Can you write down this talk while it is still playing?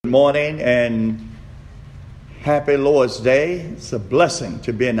morning and happy Lord's Day. It's a blessing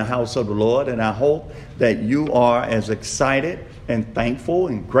to be in the house of the Lord, and I hope that you are as excited and thankful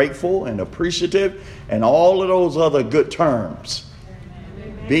and grateful and appreciative and all of those other good terms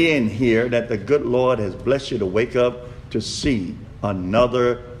being here, that the good Lord has blessed you to wake up to see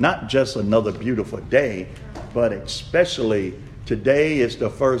another, not just another beautiful day, but especially today is the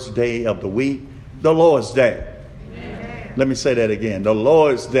first day of the week, the Lord's Day. Amen. Let me say that again, the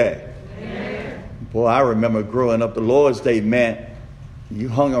Lord's Day. Amen. Boy, I remember growing up, the Lord's Day meant you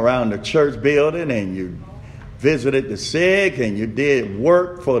hung around the church building and you visited the sick and you did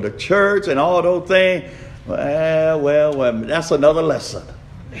work for the church and all those things. Well, that's another lesson.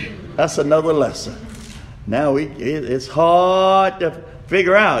 That's another lesson. Now it's hard to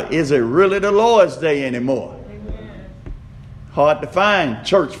figure out, is it really the Lord's Day anymore? Hard to find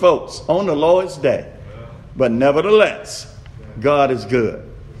church folks on the Lord's Day. But nevertheless, God is good.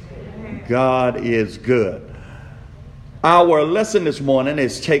 God is good. Our lesson this morning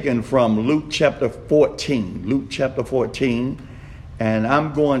is taken from Luke chapter 14. Luke chapter 14. And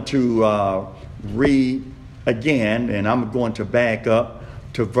I'm going to read again, and I'm going to back up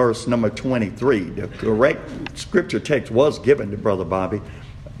to verse number 23. The correct scripture text was given to Brother Bobby,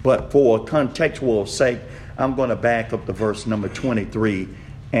 but for contextual sake, I'm going to back up to verse number 23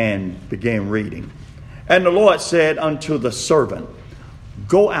 and begin reading. And the Lord said unto the servant,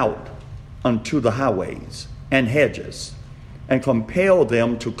 Go out unto the highways and hedges, and compel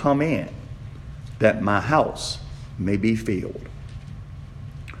them to come in, that my house may be filled.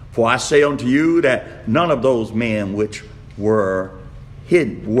 For I say unto you that none of those men which were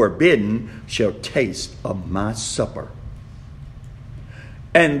bidden shall taste of my supper.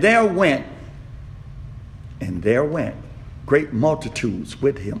 And there went great multitudes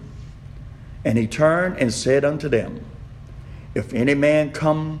with him. And he turned and said unto them, If any man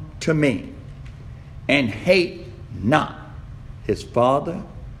come to me and hate not his father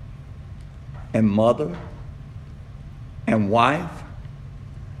and mother and wife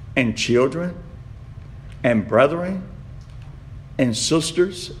and children and brethren and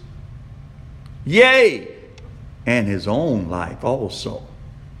sisters, yea, and his own life also,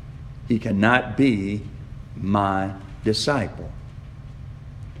 he cannot be my disciple.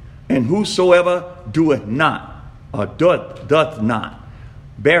 And whosoever doeth not or doth not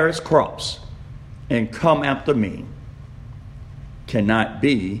bear his cross and come after me cannot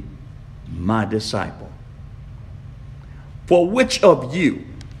be my disciple. For which of you,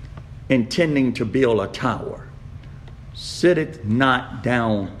 intending to build a tower, sitteth not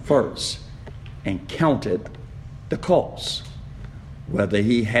down first and counteth the cost, whether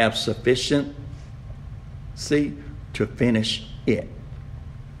he have sufficient to finish it,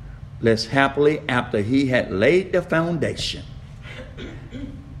 lest happily after he had laid the foundation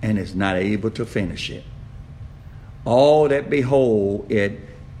and is not able to finish it, all that behold it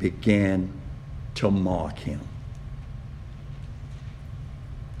began to mock him,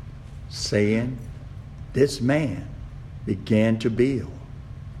 saying, This man began to build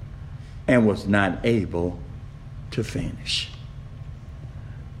and was not able to finish.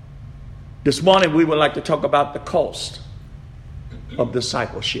 This morning we would like to talk about the cost of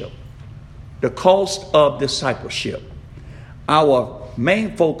discipleship. The cost of discipleship. Our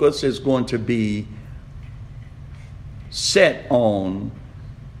main focus is going to be set on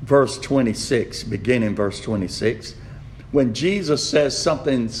verse 26, beginning verse 26, when Jesus says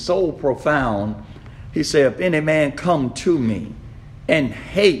something so profound. He said, If any man come to me and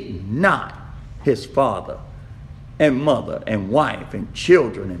hate not his father and mother and wife and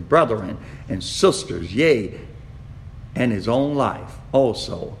children and brethren and sisters, yea, and his own life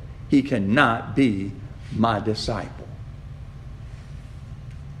also, he cannot be my disciple.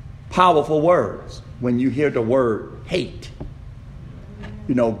 Powerful words when you hear the word hate.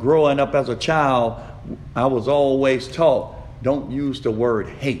 You know, growing up as a child, I was always taught, don't use the word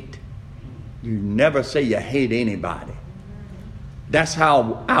hate. You never say you hate anybody. That's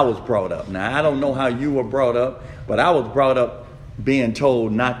how I was brought up. Now, I don't know how you were brought up, but I was brought up being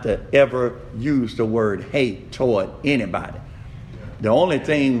told not to ever use the word hate toward anybody. The only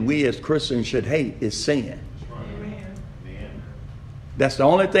thing we as Christians should hate is sin. That's the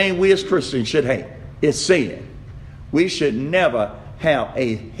only thing we as Christians should hate is sin. We should never have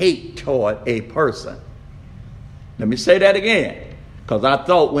a hate toward a person. Let me say that again. Because I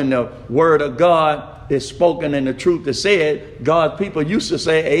thought when the word of God is spoken and the truth is said, God's people used to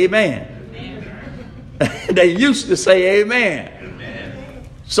say amen. Amen. They used to say amen. Amen.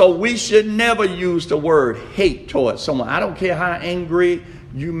 So we should never use the word hate towards someone. I don't care how angry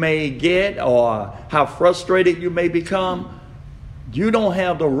you may get or how frustrated you may become. you don't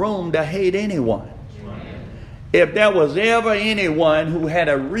have the room to hate anyone. If there was ever anyone who had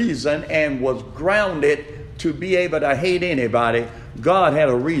a reason and was grounded to be able to hate anybody, God had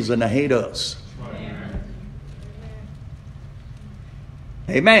a reason to hate us.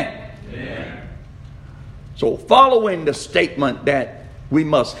 Amen. Amen. So following the statement that we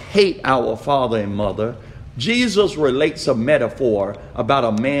must hate our father and mother, Jesus relates a metaphor about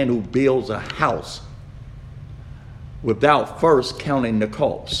a man who builds a house without first counting the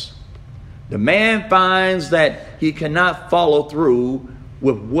cost. The man finds that he cannot follow through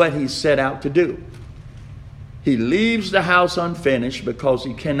with what he set out to do. He leaves the house unfinished because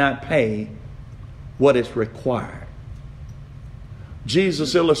he cannot pay what is required.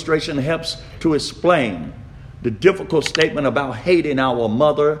 Jesus' illustration helps to explain the difficult statement about hating our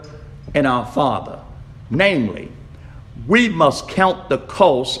mother and our father. Namely, we must count the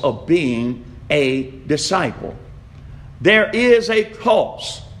cost of being a disciple. There is a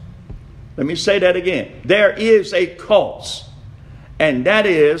cost. Let me say that again. There is a cost. And that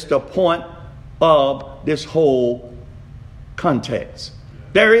is the point of this whole context.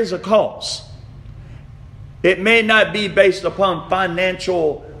 There is a cost. It may not be based upon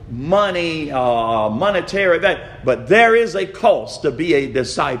financial monetary value, but there is a cost to be a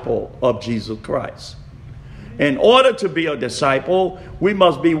disciple of Jesus Christ. In order to be a disciple, we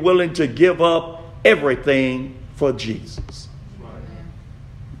must be willing to give up everything for Jesus.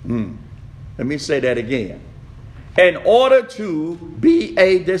 Let me say that again. In order to be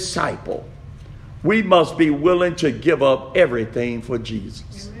a disciple, we must be willing to give up everything for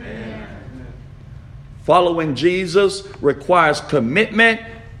Jesus. Amen. Following Jesus requires commitment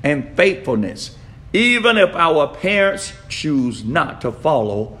and faithfulness, even if our parents choose not to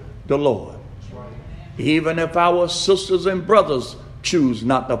follow the Lord. Even if our sisters and brothers choose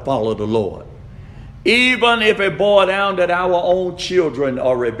not to follow the Lord. Even if it boils down that our own children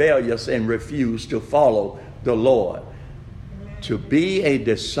are rebellious and refuse to follow the Lord. To be a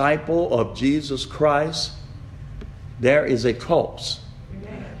disciple of Jesus Christ, there is a cost.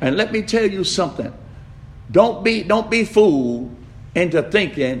 And let me tell you something. Don't be fooled into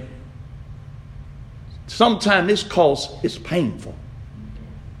thinking sometimes this cost is painful.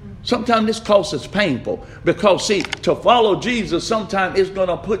 Sometimes this cost is painful because, see, to follow Jesus, sometimes it's going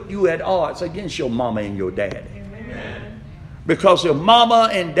to put you at odds against your mama and your daddy. Amen. Because if mama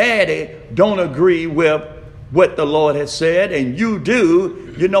and daddy don't agree with what the Lord has said and you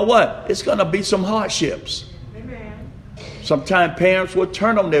do, you know what? It's going to be some hardships. Amen. Sometimes parents will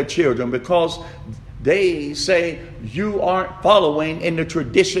turn on their children because they say you aren't following in the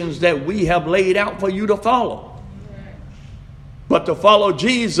traditions that we have laid out for you to follow. But to follow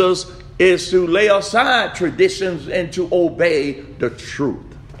Jesus is to lay aside traditions and to obey the truth.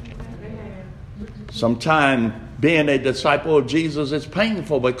 Sometimes being a disciple of Jesus is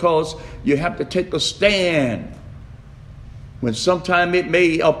painful because you have to take a stand. When sometimes it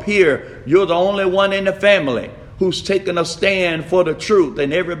may appear you're the only one in the family who's taking a stand for the truth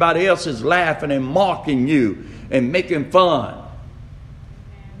and everybody else is laughing and mocking you and making fun.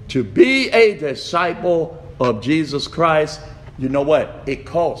 To be a disciple of Jesus Christ, you know what? It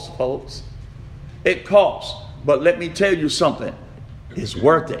costs, folks. It costs. But let me tell you something. It's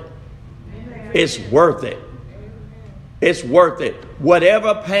worth it. It's worth it. It's worth it.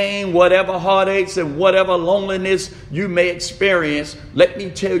 Whatever pain, whatever heartaches, and whatever loneliness you may experience, let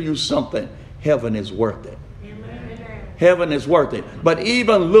me tell you something. Heaven is worth it. Heaven is worth it. But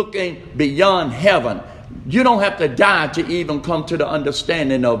even looking beyond heaven, you don't have to die to even come to the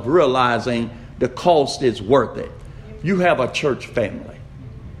understanding of realizing the cost is worth it. You have a church family.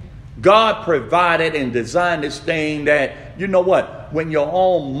 God provided and designed this thing that, you know what, when your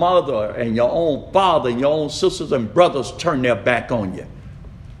own mother and your own father and your own sisters and brothers turn their back on you,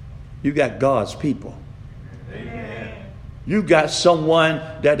 you got God's people. Amen. You got someone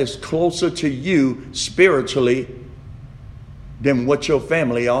that is closer to you spiritually than what your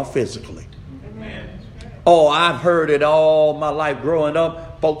family are physically. Amen. Oh, I've heard it all my life growing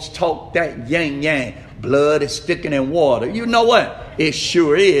up. Folks talk that yang yang. Blood is sticking in water. You know what? It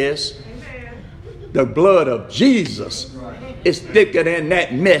sure is. Amen. The blood of Jesus is thicker than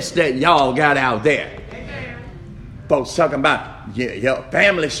that mess that y'all got out there. Amen. Folks talking about, your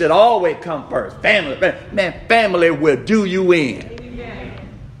family should always come first. Family, man, family will do you in. Amen.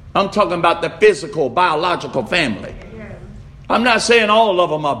 I'm talking about the physical, biological family. Amen. I'm not saying all of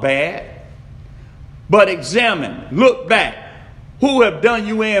them are bad. But examine, look back. Who have done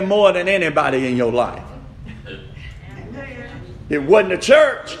you in more than anybody in your life? It wasn't the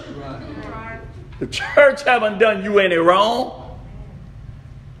church. The church haven't done you any wrong.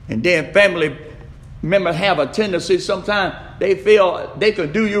 And then family members have a tendency sometimes, they feel they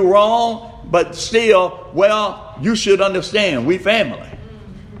could do you wrong, but still, well, you should understand, we family.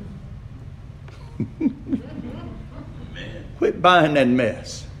 Quit buying that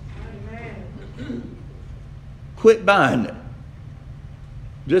mess. Quit buying it.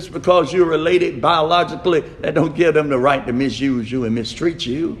 Just because you're related biologically, that don't give them the right to misuse you and mistreat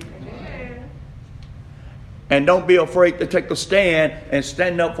you. And don't be afraid to take a stand and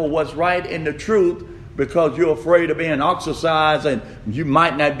stand up for what's right in the truth, because you're afraid of being ostracized and you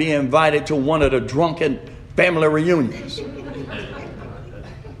might not be invited to one of the drunken family reunions.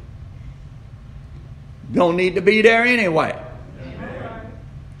 Don't need to be there anyway.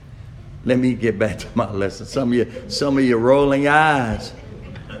 Let me get back to my lesson. Some of you rolling your eyes.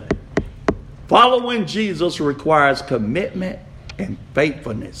 Following Jesus requires commitment and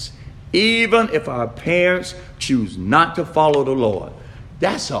faithfulness, even if our parents choose not to follow the Lord.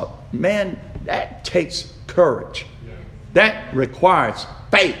 That takes courage. That requires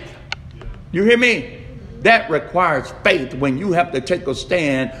faith. You hear me? That requires faith when you have to take a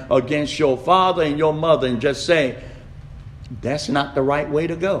stand against your father and your mother and just say, that's not the right way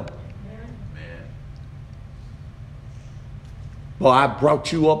to go. Well, I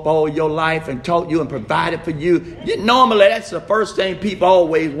brought you up all your life and taught you and provided for you. Normally, that's the first thing people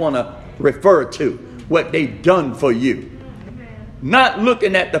always want to refer to, what they've done for you. Not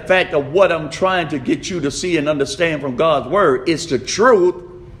looking at the fact of what I'm trying to get you to see and understand from God's word. It's the truth.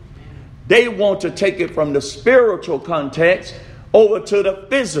 They want to take it from the spiritual context over to the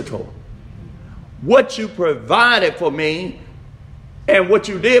physical. What you provided for me and what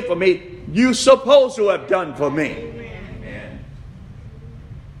you did for me, you're supposed to have done for me.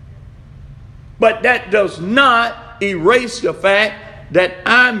 But that does not erase the fact that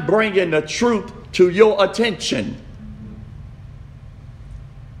I'm bringing the truth to your attention.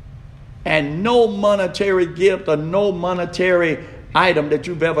 And no monetary gift or no monetary item that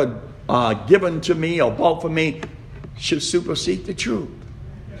you've ever given to me or bought for me should supersede the truth.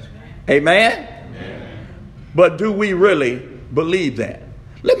 Amen? Amen? But do we really believe that?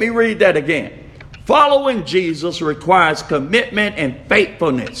 Let me read that again. Following Jesus requires commitment and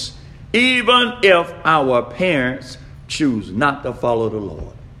faithfulness, even if our parents choose not to follow the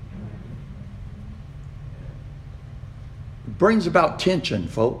Lord. It brings about tension,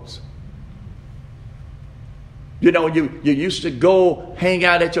 folks. You know, you used to go hang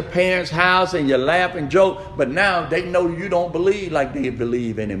out at your parents' house and you laugh and joke, but now they know you don't believe like they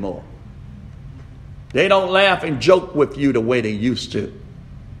believe anymore. They don't laugh and joke with you the way they used to.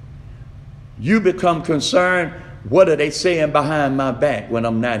 You become concerned, what are they saying behind my back when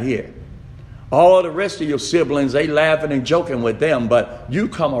I'm not here? All the rest of your siblings, they laughing and joking with them, but you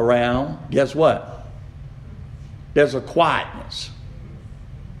come around, guess what? There's a quietness.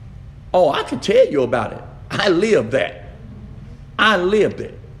 Oh, I can tell you about it. I lived that. I lived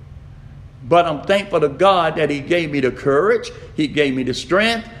it. But I'm thankful to God that He gave me the courage, He gave me the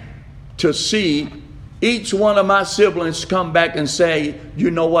strength to see each one of my siblings come back and say,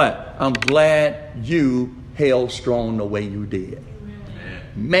 you know what? I'm glad you held strong the way you did.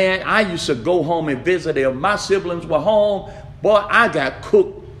 Man, I used to go home and visit. If my siblings were home, boy, I got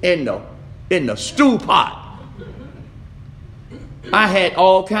cooked in the stew pot. I had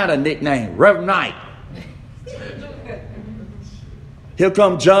all kind of nicknames. Reverend Knight. Here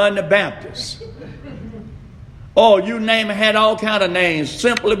come John the Baptist. Oh, you name it, had all kind of names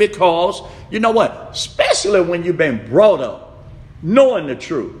simply because, you know what? Especially when you've been brought up knowing the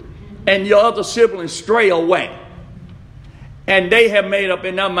truth and your other siblings stray away. And they have made up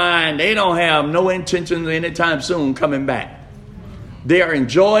in their mind they don't have no intentions anytime soon coming back. They are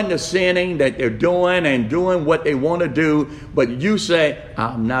enjoying the sinning that they're doing and doing what they want to do. But you say,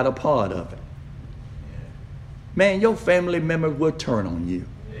 I'm not a part of it. Man, your family members will turn on you.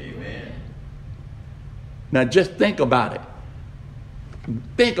 Amen. Now just think about it.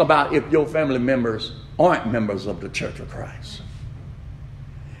 Think about if your family members aren't members of the Church of Christ.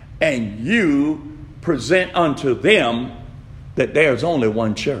 And you present unto them that there's only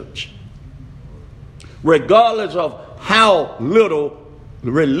one church. Regardless of how little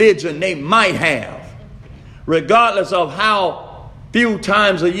religion they might have, regardless of how few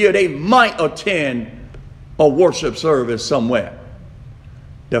times a year they might attend a worship service somewhere,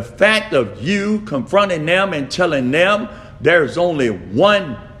 the fact of you confronting them and telling them there's only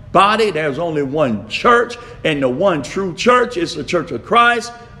one body, there's only one church, and the one true church is the Church of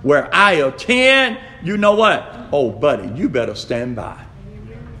Christ, where I attend, you know what? Oh, buddy, you better stand by.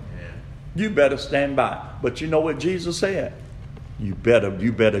 You better stand by. But you know what Jesus said? You better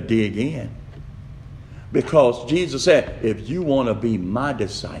dig in. Because Jesus said, if you want to be my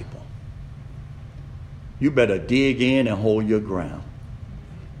disciple, you better dig in and hold your ground.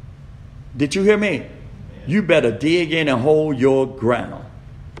 Did you hear me? You better dig in and hold your ground.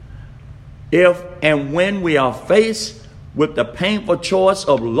 If and when we are faced with the painful choice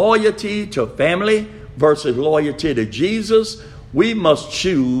of loyalty to family versus loyalty to Jesus, we must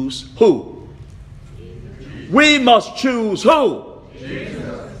choose who? Jesus. We must choose who?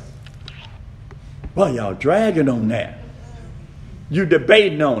 Jesus. Well, y'all dragging on that. You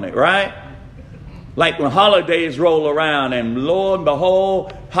debating on it, right? Like when holidays roll around and lo and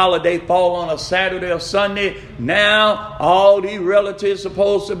behold, holiday fall on a Saturday or Sunday. Now all these relatives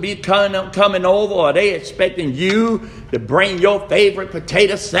supposed to be coming over. Are they expecting you to bring your favorite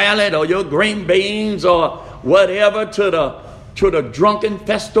potato salad or your green beans or whatever to the drunken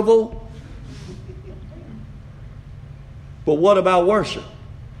festival? But what about worship?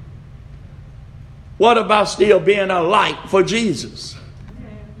 What about still being a light for Jesus?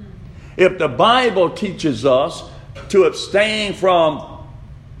 If the Bible teaches us to abstain from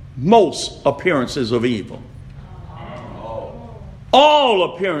most appearances of evil,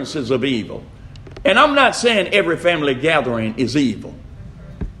 all appearances of evil, and I'm not saying every family gathering is evil.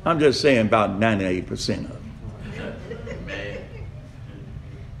 I'm just saying about 98% of it.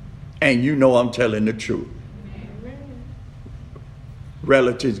 And you know I'm telling the truth.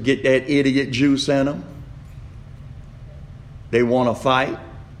 Relatives get that idiot juice in them. They want to fight.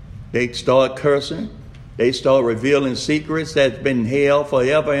 They start cursing. They start revealing secrets that's been held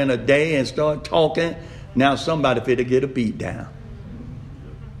forever and a day and start talking. Now somebody finna get a beat down.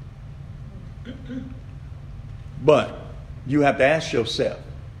 But you have to ask yourself,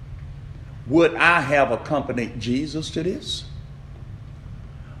 would I have accompanied Jesus to this?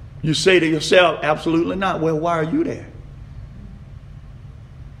 You say to yourself, absolutely not. Well, why are you there?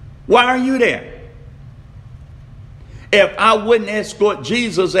 Why are you there? If I wouldn't escort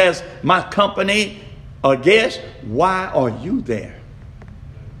Jesus as my company or guest, why are you there?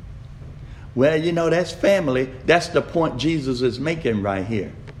 Well, you know, that's family. That's the point Jesus is making right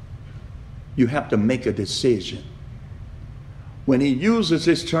here. You have to make a decision. When he uses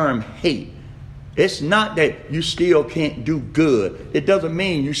this term hate, it's not that you still can't do good. It doesn't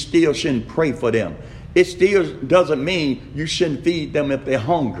mean you still shouldn't pray for them. It still doesn't mean you shouldn't feed them if they're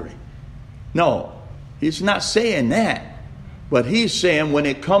hungry. No, he's not saying that. But he's saying when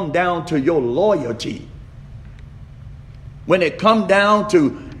it comes down to your loyalty, when it comes down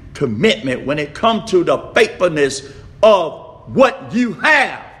to commitment, when it comes to the faithfulness of what you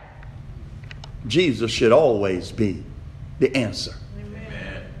have, Jesus should always be the answer.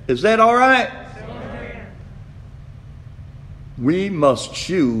 Amen. Is that all right? Amen. We must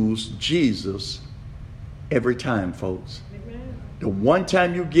choose Jesus every time, folks. Amen. The one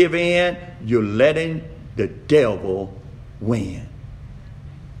time you give in, you're letting the devil win.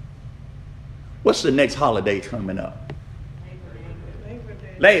 What's the next holiday coming up?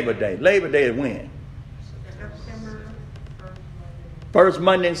 Labor Day. Labor Day is when? First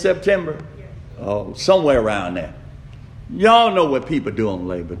Monday in September? Oh, somewhere around there. Y'all know what people do on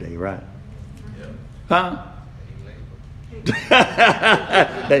Labor Day, right? Huh?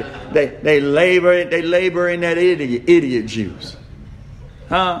 they labor in that idiot juice.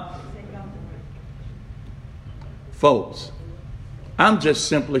 Huh? Folks, I'm just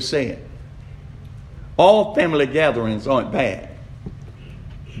simply saying, all family gatherings aren't bad.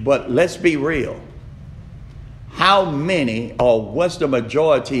 But let's be real. How many or what's the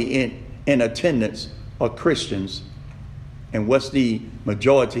majority in attendance are Christians? And what's the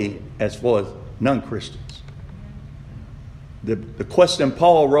majority as far as non-Christians? The question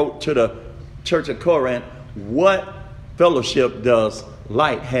Paul wrote to the church of Corinth, what fellowship does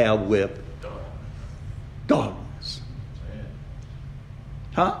light have with darkness?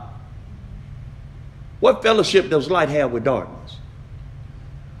 Huh? What fellowship does light have with darkness?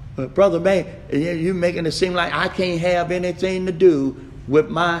 Brother man, you're making it seem like I can't have anything to do with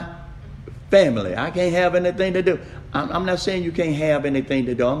my family. I can't have anything to do. I'm not saying you can't have anything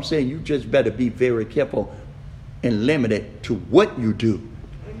to do. I'm saying you just better be very careful and limited to what you do.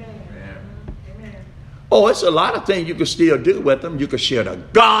 Amen. Oh, it's a lot of things you can still do with them. You can share the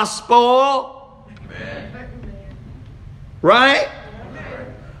gospel. Amen. Right?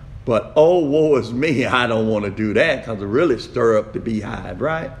 But oh, woe is me, I don't want to do that because it really stir up the beehive,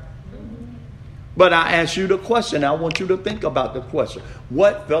 right? But I ask you the question. I want you to think about the question.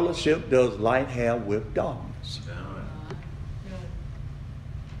 What fellowship does light have with darkness?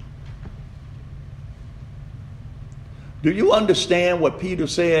 Do you understand what Peter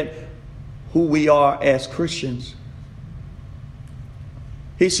said, who we are as Christians?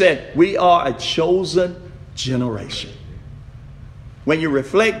 He said, we are a chosen generation. When you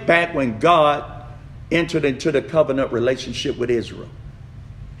reflect back when God entered into the covenant relationship with Israel.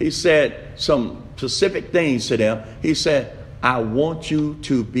 He said some specific things to them. He said, I want you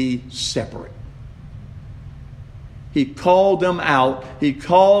to be separate. He called them out. He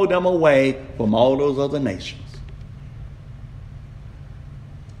called them away from all those other nations.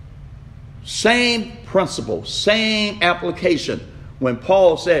 Same principle, same application. When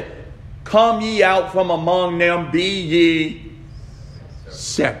Paul said, come ye out from among them, be ye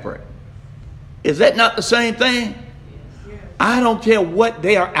separate. Is that not the same thing? I don't care what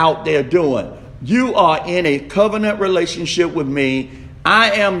they are out there doing. You are in a covenant relationship with me.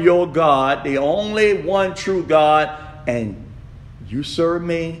 I am your God, the only one true God, and you serve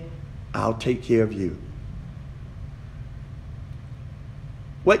me, I'll take care of you.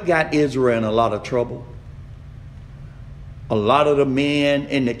 What got Israel in a lot of trouble? A lot of the men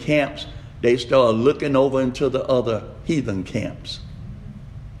in the camps, they started looking over into the other heathen camps.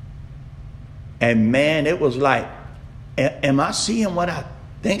 And man, it was like, am I seeing what I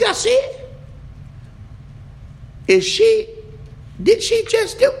think I see? Did she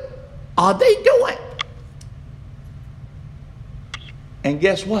just do? Are they doing? And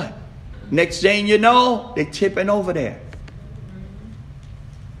guess what? Next thing you know, they're tipping over there.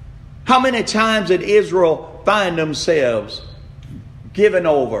 How many times did Israel find themselves given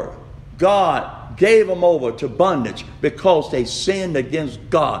over? God gave them over to bondage because they sinned against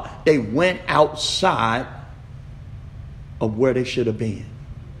God. They went outside of where they should have been.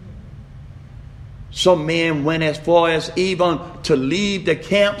 Some men went as far as even to leave the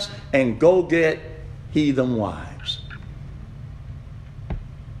camps and go get heathen wives.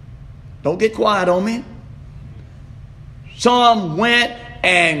 Don't get quiet on me. Some went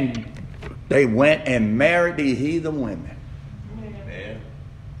and married the heathen women. Amen.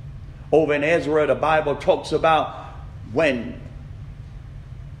 Over in Ezra, the Bible talks about when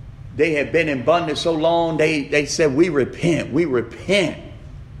they had been in bondage so long, they said, we repent.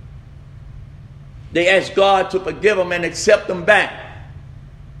 They asked God to forgive them and accept them back.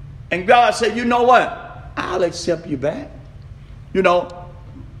 And God said, you know what? I'll accept you back. You know,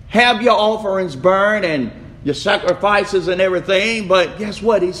 have your offerings burned and your sacrifices and everything. But guess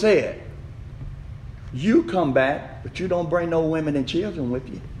what he said? You come back, but you don't bring no women and children with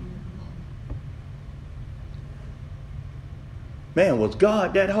you. Man, was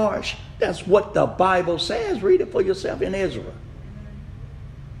God that harsh? That's what the Bible says. Read it for yourself in Ezra.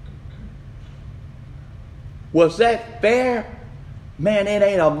 Was that fair? Man, it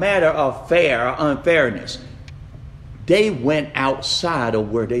ain't a matter of fair or unfairness. They went outside of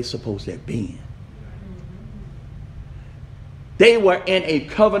where they supposed to have been. They were in a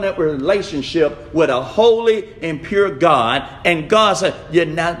covenant relationship with a holy and pure God. And God said, you're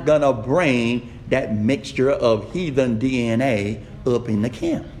not going to bring that mixture of heathen DNA up in the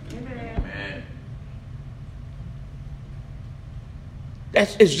camp. Amen.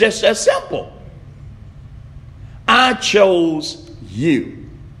 It's just that simple. I chose you.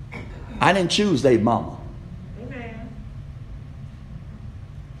 I didn't choose their mama. Amen.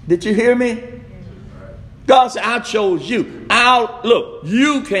 Did you hear me? God said, I chose you. Look,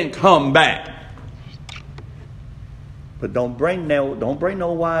 you can come back. But don't bring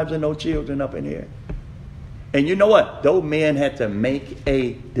no wives and no children up in here. And you know what? Those men had to make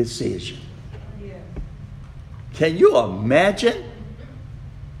a decision. Yeah. Can you imagine?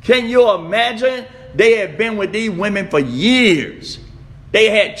 They had been with these women for years. They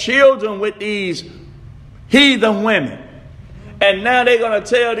had children with these heathen women. And now they're going to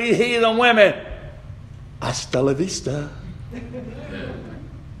tell these heathen women, hasta la vista.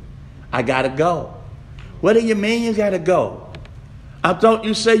 I got to go. What do you mean you got to go? I thought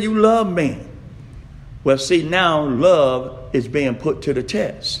you said you love me. Well, see, now love is being put to the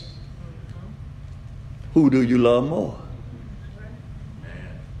test. Who do you love more?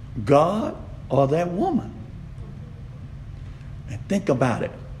 God or that woman? And think about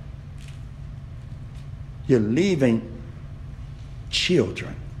it. You're leaving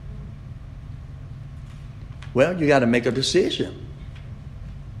children. Well, you got to make a decision.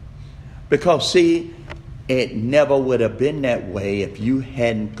 Because, see, it never would have been that way if you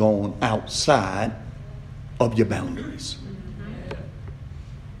hadn't gone outside of your boundaries.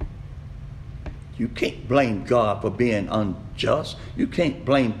 You can't blame God for being unjust. You can't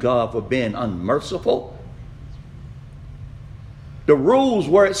blame God for being unmerciful. The rules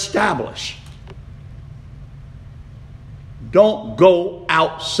were established. Don't go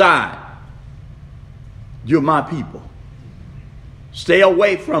outside. You're my people. Stay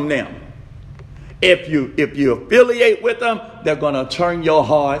away from them. If you affiliate with them, they're going to turn your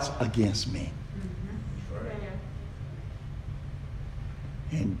hearts against me.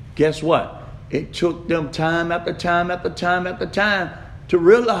 And guess what? It took them time after time after time after time to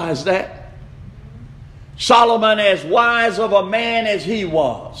realize that. Solomon, as wise of a man as he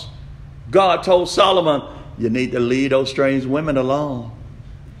was, God told Solomon, you need to leave those strange women alone.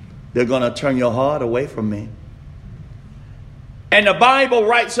 They're going to turn your heart away from me. And the Bible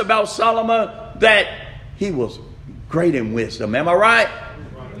writes about Solomon that he was great in wisdom. Am I right?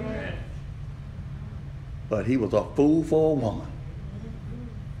 But he was a fool for a woman.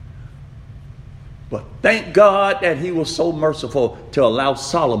 But thank God that he was so merciful to allow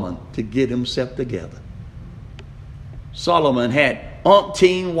Solomon to get himself together. Solomon had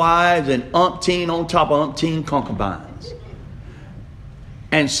umpteen wives and umpteen on top of umpteen concubines.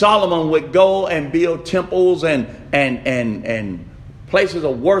 And Solomon would go and build temples and places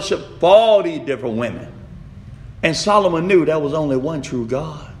of worship for all these different women. And Solomon knew there was only one true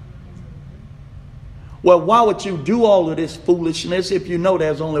God. Well, why would you do all of this foolishness if you know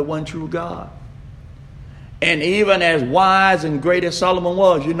there's only one true God? And even as wise and great as Solomon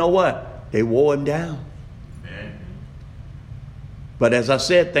was, you know what? They wore him down. Amen. But as I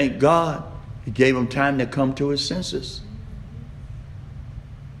said, thank God, he gave him time to come to his senses.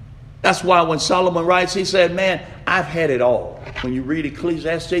 That's why when Solomon writes, he said, man, I've had it all. When you read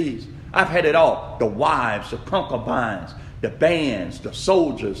Ecclesiastes, I've had it all. The wives, the concubines, the bands, the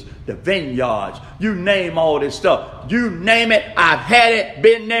soldiers, the vineyards. You name all this stuff. You name it. I've had it,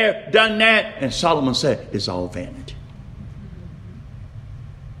 been there, done that. And Solomon said, it's all vanity.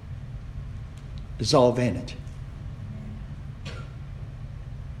 It's all vanity.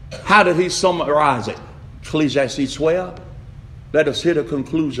 How did he summarize it? Ecclesiastes 12. Let us hear the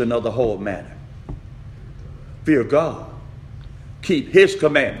conclusion of the whole matter. Fear God. Keep his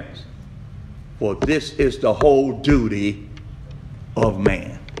commandments. For this is the whole duty of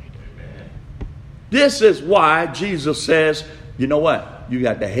man. This is why Jesus says, you know what? You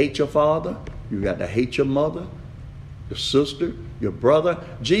got to hate your father. You got to hate your mother, your sister, your brother.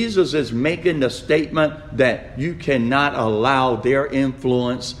 Jesus is making the statement that you cannot allow their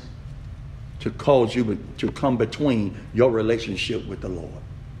influence to cause you to come between your relationship with the Lord.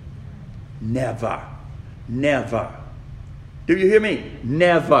 Never. Never. Do you hear me?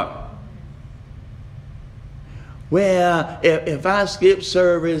 Never. Well, if I skip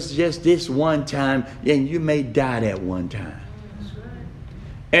service just this one time, then you may die that one time.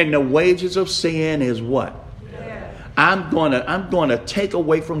 And the wages of sin is what? I'm gonna take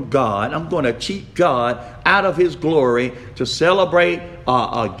away from God. I'm gonna cheat God out of his glory to celebrate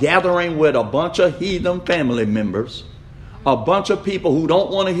a gathering with a bunch of heathen family members, a bunch of people who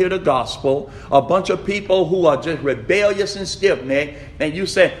don't want to hear the gospel, a bunch of people who are just rebellious and stiff-necked. And you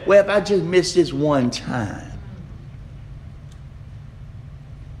say, well, if I just miss this one time,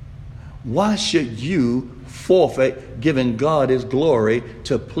 why should you forfeit giving God his glory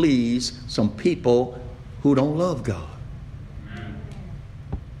to please some people who don't love God?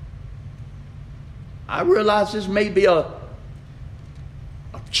 I realize this may be a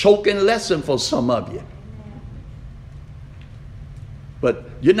choking lesson for some of you. But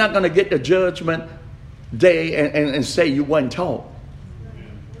you're not going to get the judgment day and say you wasn't taught.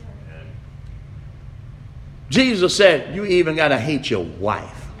 Jesus said you even got to hate your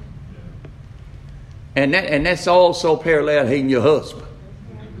wife. And that's also parallel hating your husband.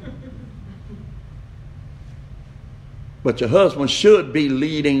 But your husband should be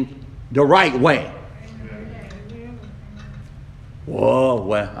leading the right way. Whoa,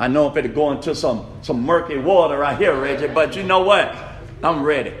 well, I know I'm going to go into some murky water right here, Reggie, but you know what? I'm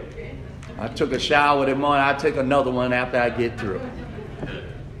ready. I took a shower this morning. I'll take another one after I get through.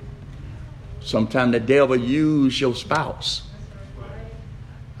 Sometimes the devil use your spouse.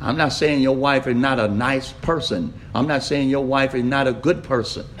 I'm not saying your wife is not a nice person. I'm not saying your wife is not a good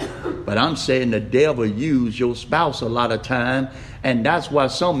person. But I'm saying the devil use your spouse a lot of time. And that's why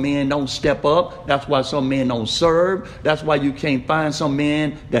some men don't step up. That's why some men don't serve. That's why you can't find some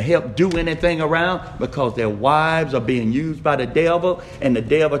men to help do anything around, because their wives are being used by the devil. And the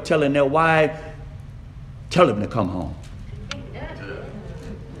devil telling their wife, tell him to come home.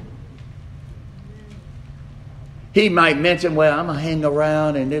 He might mention, well, I'm going to hang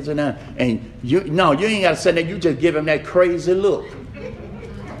around and this and that. And you ain't got to say that. You just give him that crazy look.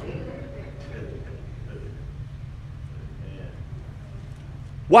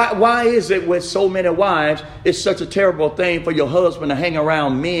 Why is it with so many wives, it's such a terrible thing for your husband to hang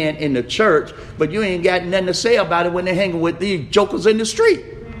around men in the church, but you ain't got nothing to say about it when they're hanging with these jokers in the street?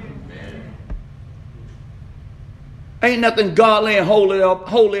 Ain't nothing godly and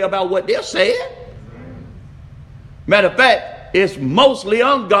holy about what they're saying. Matter of fact, it's mostly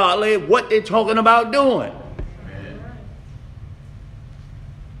ungodly what they're talking about doing.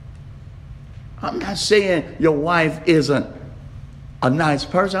 I'm not saying your wife isn't a nice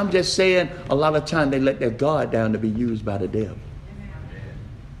person. I'm just saying a lot of times they let their guard down to be used by the devil.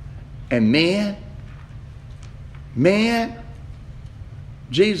 And man,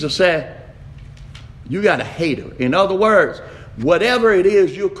 Jesus said, you got to hate her. In other words, whatever it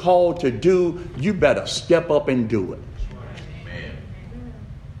is you're called to do, you better step up and do it.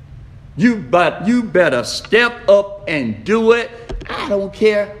 You better step up and do it. I don't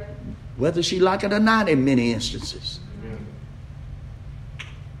care whether she like it or not in many instances.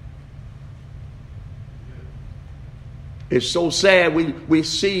 It's so sad we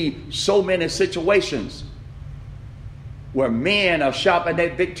see so many situations where men are shopping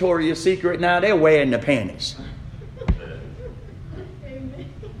at Victoria's Secret now. They're wearing the panties.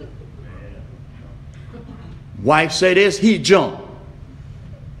 Wife say this, he jump.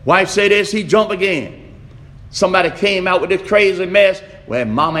 Wife say this, he jump again. Somebody came out with this crazy mess. Well,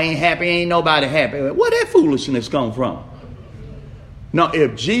 mama ain't happy, ain't nobody happy. Where that foolishness come from? Now,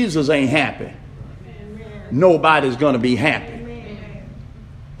 if Jesus ain't happy, nobody's going to be happy.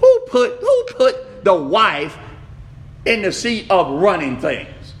 Who put the wife in the seat of running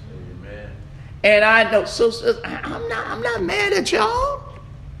things? And I know, so I'm not mad at y'all.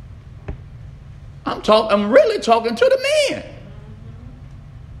 I'm really talking to the man.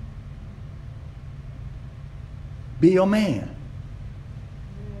 Be a man.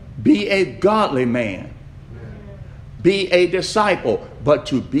 Be a godly man. Be a disciple. But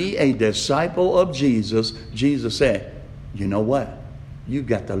to be a disciple of Jesus, Jesus said, you know what? You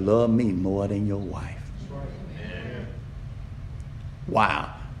got to love me more than your wife.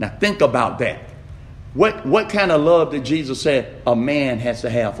 Wow. Now think about that. What kind of love did Jesus say a man has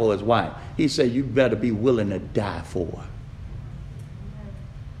to have for his wife? He said, you better be willing to die for her.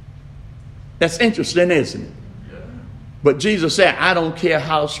 That's interesting, isn't it? But Jesus said, I don't care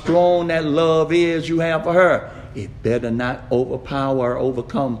how strong that love is you have for her. It better not overpower or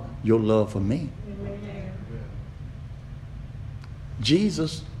overcome your love for me. Amen.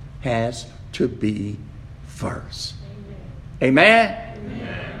 Jesus has to be first. Amen?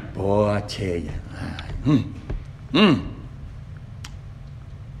 Amen? Boy, I tell you.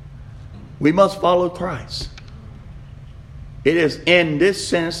 We must follow Christ. It is in this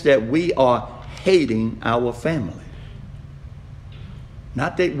sense that we are hating our family.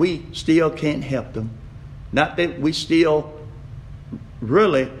 Not that we still can't help them. Not that we still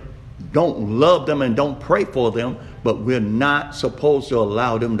really don't love them and don't pray for them, but we're not supposed to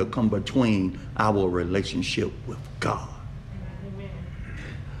allow them to come between our relationship with God. Amen.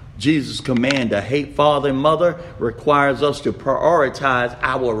 Jesus' command to hate father and mother requires us to prioritize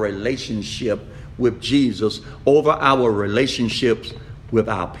our relationship with Jesus over our relationships with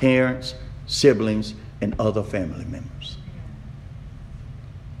our parents, siblings, and other family members.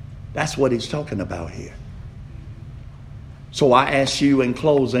 That's what he's talking about here. So I ask you in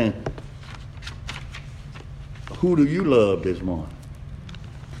closing, who do you love this morning?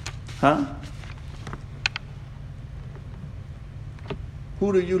 Huh?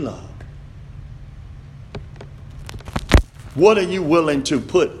 Who do you love? What are you willing to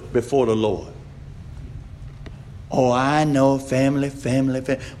put before the Lord? Oh, I know, family.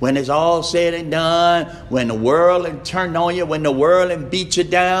 When it's all said and done, when the world and turned on you, when the world and beat you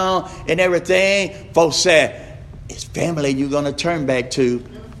down and everything, folks say, it's family you're going to turn back to.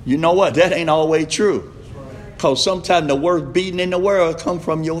 You know what? That ain't always true. Because sometimes the worst beating in the world come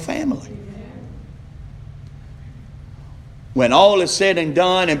from your family. When all is said and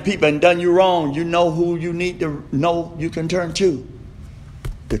done and people have done you wrong, you know who you need to know you can turn to?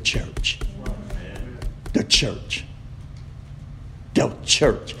 The church. The church. The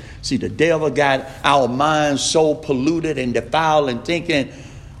church. See, the devil got our minds so polluted and defiled and thinking,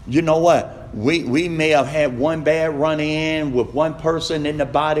 you know what? We may have had one bad run in with one person in the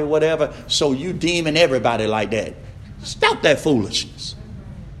body, whatever. So you deeming everybody like that. Stop that foolishness.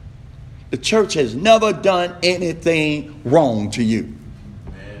 The church has never done anything wrong to you.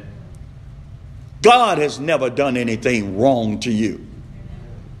 God has never done anything wrong to you.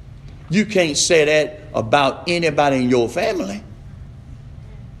 You can't say that about anybody in your family.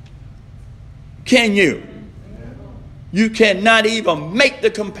 Can you? You cannot even make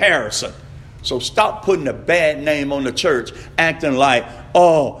the comparison. So stop putting a bad name on the church, acting like,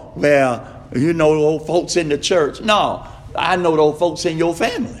 oh, well, you know those folks in the church. No, I know those folks in your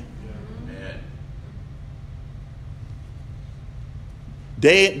family.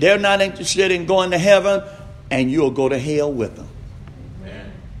 They're not interested in going to heaven, and you'll go to hell with them.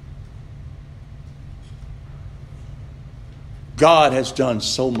 God has done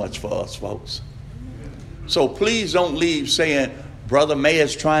so much for us, folks. So please don't leave saying, Brother May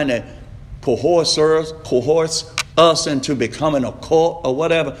is trying to coerce us into becoming a cult or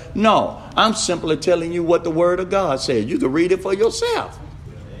whatever. No, I'm simply telling you what the Word of God says. You can read it for yourself.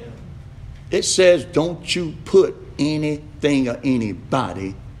 It says, don't you put anything or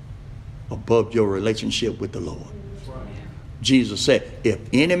anybody above your relationship with the Lord. Jesus said, if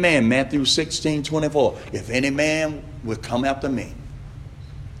any man, Matthew 16:24, if any man will come after me,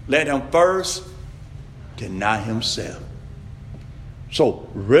 let him first deny himself. So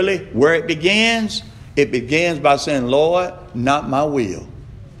really, where it begins by saying, Lord, not my will,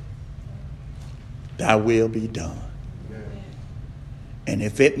 thy will be done. And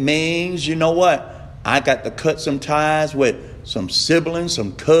if it means, you know what, I got to cut some ties with some siblings,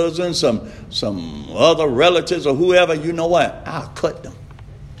 some cousins, some other relatives or whoever, you know what, I'll cut them.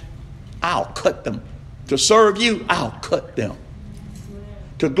 I'll cut them. To serve you, I'll cut them.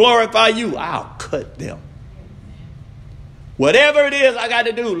 To glorify you, I'll cut them. Whatever it is I got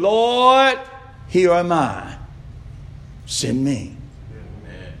to do, Lord, here am I. Send me.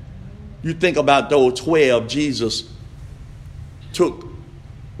 Amen. You think about those 12 Jesus took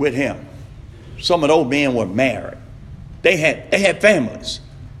with him. Some of those men were married. They had families.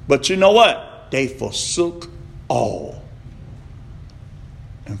 But you know what? They forsook all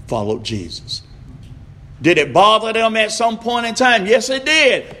and followed Jesus. Did it bother them at some point in time? Yes, it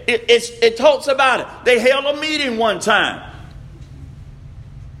did. It talks about it. They held a meeting one time.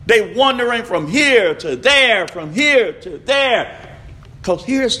 They wandering from here to there, from here to there. Because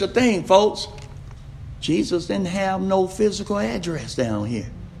here's the thing, folks. Jesus didn't have no physical address down here.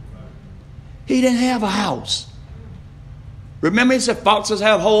 He didn't have a house. Remember, he said foxes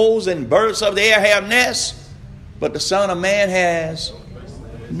have holes and birds of the air have nests. But the Son of Man has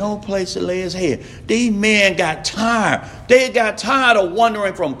no place to lay his head. These men got tired. They got tired of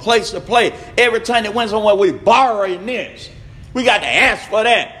wandering from place to place. Every time they went somewhere, we borrowing this. We got to ask for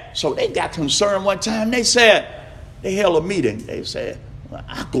that. So they got concerned one time. They held a meeting. They said, well,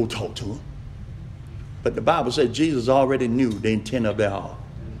 I'll go talk to him. But the Bible said Jesus already knew the intent of their heart.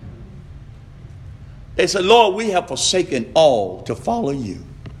 They said, Lord, we have forsaken all to follow you.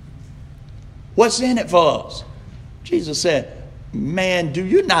 What's in it for us? Jesus said, man, do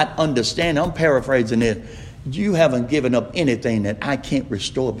you not understand? I'm paraphrasing this. You haven't given up anything that I can't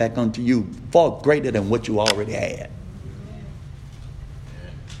restore back unto you far greater than what you already had.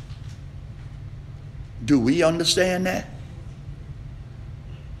 Do we understand that?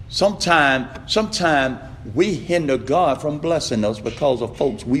 Sometime we hinder God from blessing us because of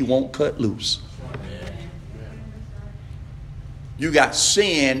folks we won't cut loose. You got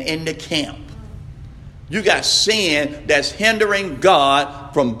sin in the camp. You got sin that's hindering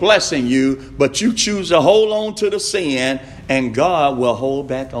God from blessing you, but you choose to hold on to the sin, and God will hold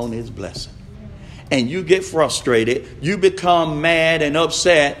back on his blessing. And you get frustrated. You become mad and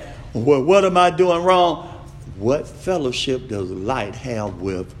upset. Well, what am I doing wrong? What fellowship does light have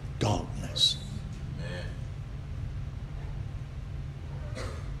with darkness?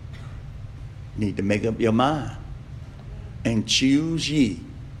 Need to make up your mind and choose ye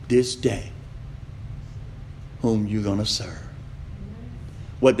this day whom you're going to serve.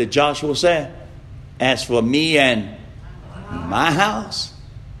 What did Joshua say? As for me and my house,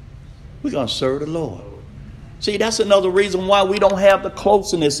 we're going to serve the Lord. See, that's another reason why we don't have the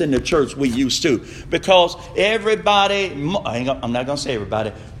closeness in the church we used to. Because everybody, I'm not going to say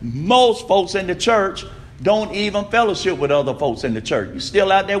everybody, most folks in the church don't even fellowship with other folks in the church. You're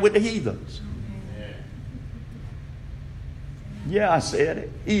still out there with the heathens. Yeah, I said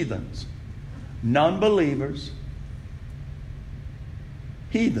it. Heathens. Non-believers.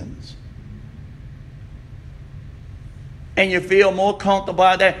 Heathens. And you feel more comfortable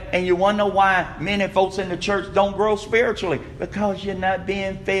out there. And you wonder why many folks in the church don't grow spiritually. Because you're not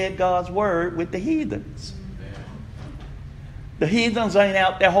being fed God's word with the heathens. The heathens ain't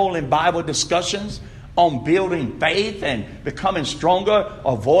out there holding Bible discussions on building faith and becoming stronger,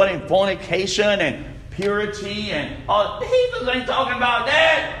 avoiding fornication and purity. And the heathens ain't talking about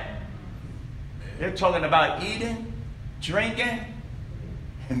that. They're talking about eating, drinking,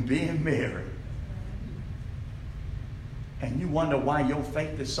 and being merry. And you wonder why your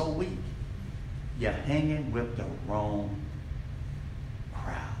faith is so weak. You're hanging with the wrong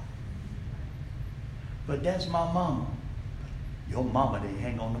crowd. But that's my mama. Your mama didn't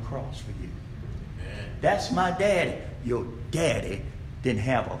hang on the cross for you. Amen. That's my daddy. Your daddy didn't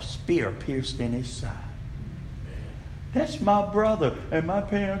have a spear pierced in his side. That's my brother. And my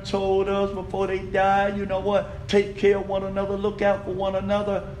parents told us before they died, you know what? Take care of one another. Look out for one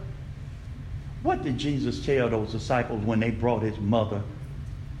another. What did Jesus tell those disciples when they brought his mother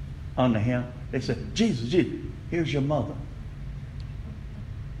unto him? They said, Jesus, here's your mother.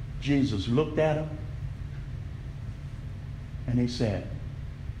 Jesus looked at him and he said,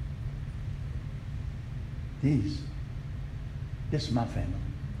 this is my family.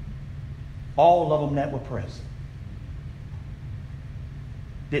 All of them that were present.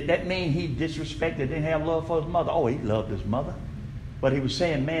 Did that mean he disrespected, didn't have love for his mother? Oh, he loved his mother. But he was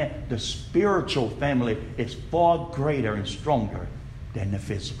saying, man, the spiritual family is far greater and stronger than the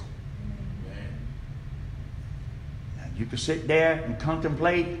physical. Now, you can sit there and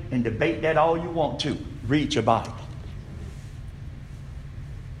contemplate and debate that all you want to. Read your Bible.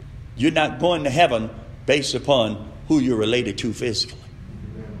 You're not going to heaven based upon who you're related to physically.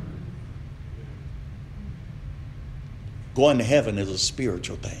 Going to heaven is a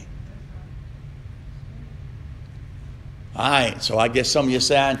spiritual thing. All right, so I guess some of you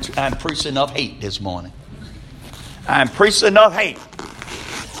say, I'm preaching enough hate this morning. I'm preaching enough hate.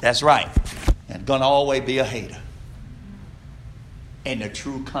 That's right. And going to always be a hater. In the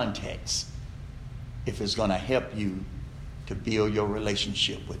true context, if it's going to help you to build your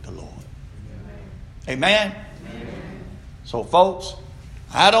relationship with the Lord. Amen? Amen. So folks,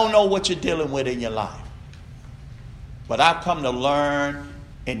 I don't know what you're dealing with in your life. But I've come to learn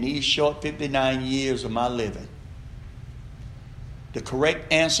in these short 59 years of my living, the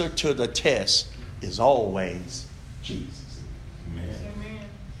correct answer to the test is always Jesus. Amen.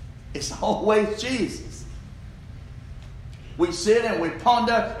 It's always Jesus. We sit and we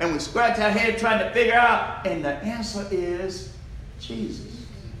ponder and we scratch our head trying to figure out, and the answer is Jesus.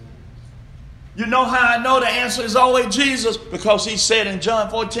 You know how I know the answer is always Jesus? Because he said in John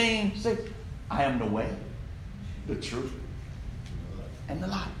 14:6, I am the way, the truth, and the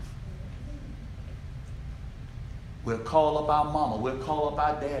life. We'll call up our mama. We'll call up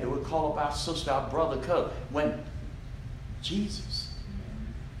our daddy. We'll call up our sister, our brother, cousin. When Jesus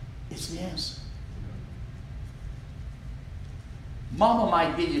is the answer. Mama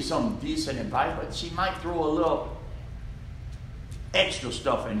might give you some decent advice, but she might throw a little extra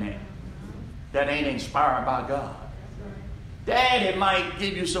stuff in there that ain't inspired by God. Daddy might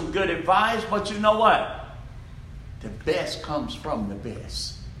give you some good advice, but you know what? The best comes from the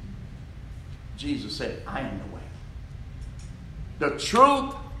best. Jesus said, I am the way, the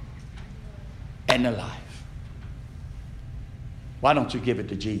truth, and the life. Why don't you give it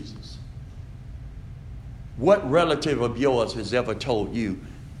to Jesus? What relative of yours has ever told you,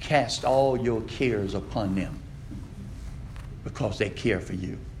 cast all your cares upon them because they care for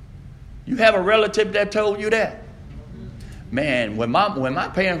you? You have a relative that told you that? Man, when my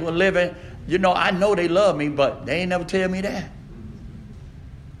parents were living, you know, I know they love me, but they ain't never tell me that.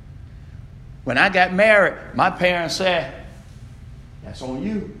 When I got married, my parents said, that's on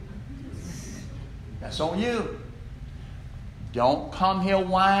you. That's on you. Don't come here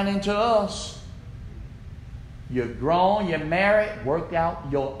whining to us. You're grown, you're married, work out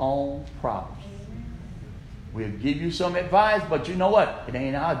your own problems. We'll give you some advice, but you know what? It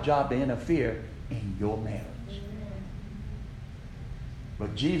ain't our job to interfere in your marriage.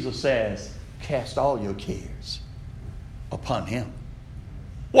 But Jesus says, cast all your cares upon him.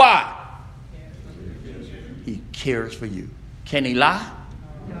 Why? He cares for you. Can he lie?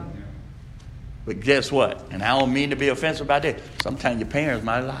 No. But guess what? And I don't mean to be offensive about that. Sometimes your parents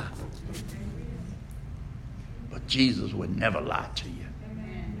might lie. But Jesus would never lie to you.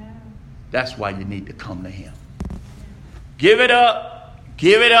 That's why you need to come to him. Give it up.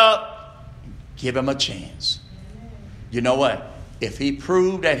 Give it up. Give him a chance. You know what? If he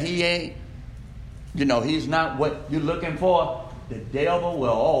proved that he ain't, you know, he's not what you're looking for, the devil will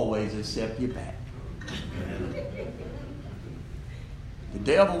always accept you back. The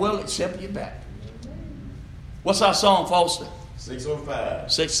devil will accept you back. What's our song, Foster?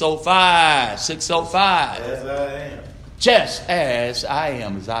 605. 605. 605. As I am. Just as I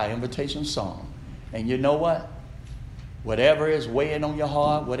am is our invitation song. And you know what? Whatever is weighing on your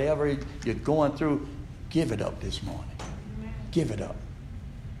heart, whatever you're going through, give it up this morning. Give it up.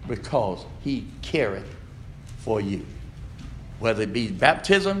 Because he careth for you. Whether it be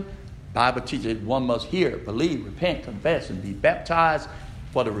baptism, Bible teaches one must hear, believe, repent, confess, and be baptized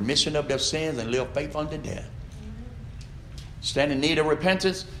for the remission of their sins and live faithful unto death. Stand in need of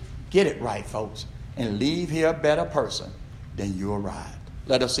repentance, get it right, folks, and leave here a better person than you arrived.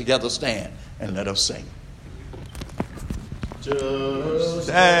 Let us together stand and let us sing. Just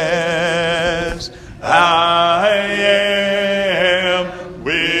as I am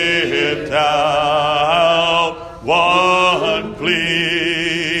without one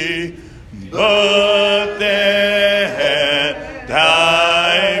plea, but that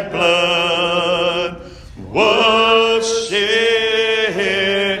thy blood was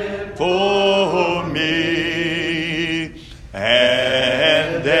shed for me,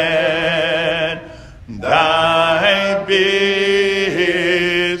 and that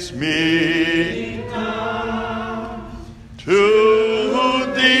is me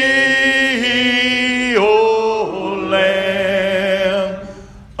to thee, O Lamb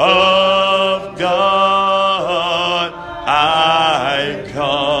of God, I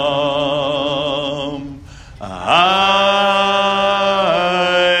come. I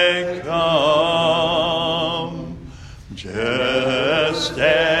come just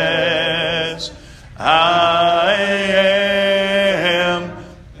as I am,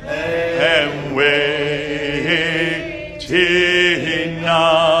 and waiting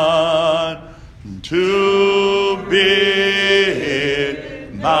not to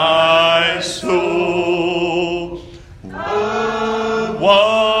bid my soul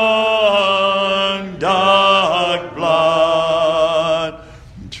one dark blood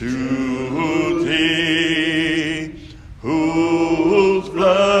to thee, whose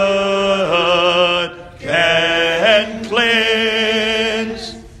blood can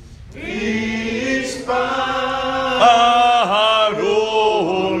cleanse each spot,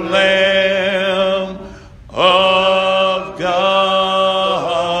 O Lamb of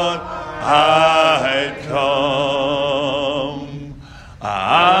God, I come. I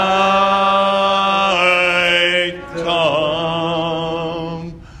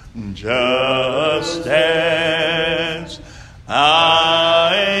come just as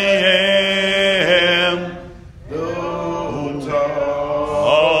I am,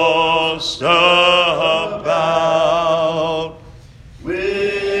 tossed about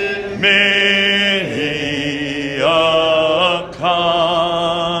with many a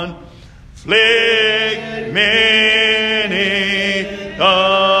conflict, many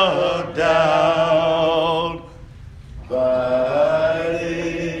a doubt, fighting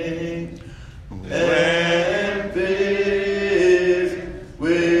and faced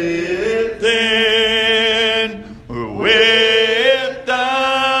within, without,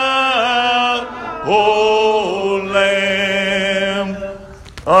 O Lamb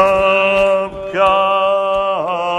of God.